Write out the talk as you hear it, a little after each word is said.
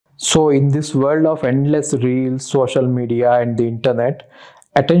So in this world of endless reels, social media and the internet,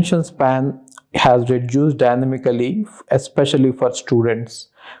 attention span has reduced dynamically, especially for students.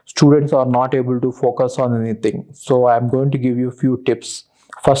 Students are not able to focus on anything. So I'm going to give you a few tips.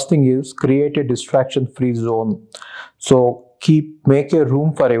 First thing is create a distraction free zone. So make a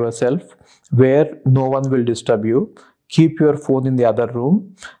room for yourself where no one will disturb you. Keep your phone in the other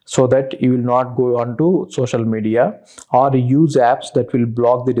room so that you will not go on to social media, or use apps that will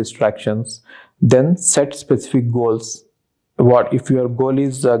block the distractions. Then set specific goals. What if your goal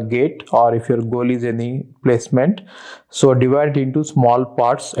is a gate, or if your goal is any placement, so divide it into small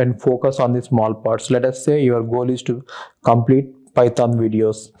parts and focus on the small parts. Let us say your goal is to complete Python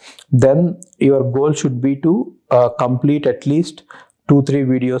videos, then your goal should be to complete at least 2-3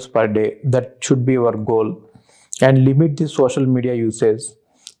 videos per day. That should be your goal. And limit the social media usage.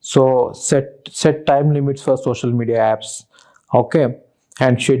 So set time limits for social media apps. Okay.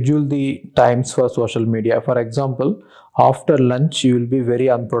 And schedule the times for social media. For example, after lunch you will be very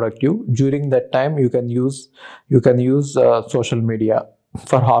unproductive. During that time you can use social media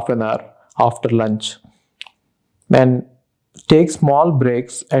for half an hour after lunch. And take small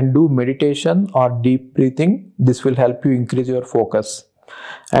breaks and do meditation or deep breathing. This will help you increase your focus.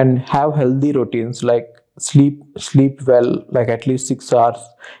 And have healthy routines like sleep well, like at least 6 hours,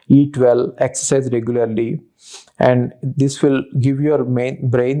 eat well, exercise regularly, and this will give your main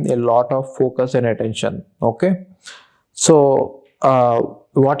brain a lot of focus and attention. Okay. So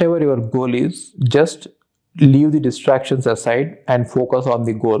whatever your goal is, just leave the distractions aside and focus on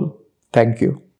the goal. Thank you.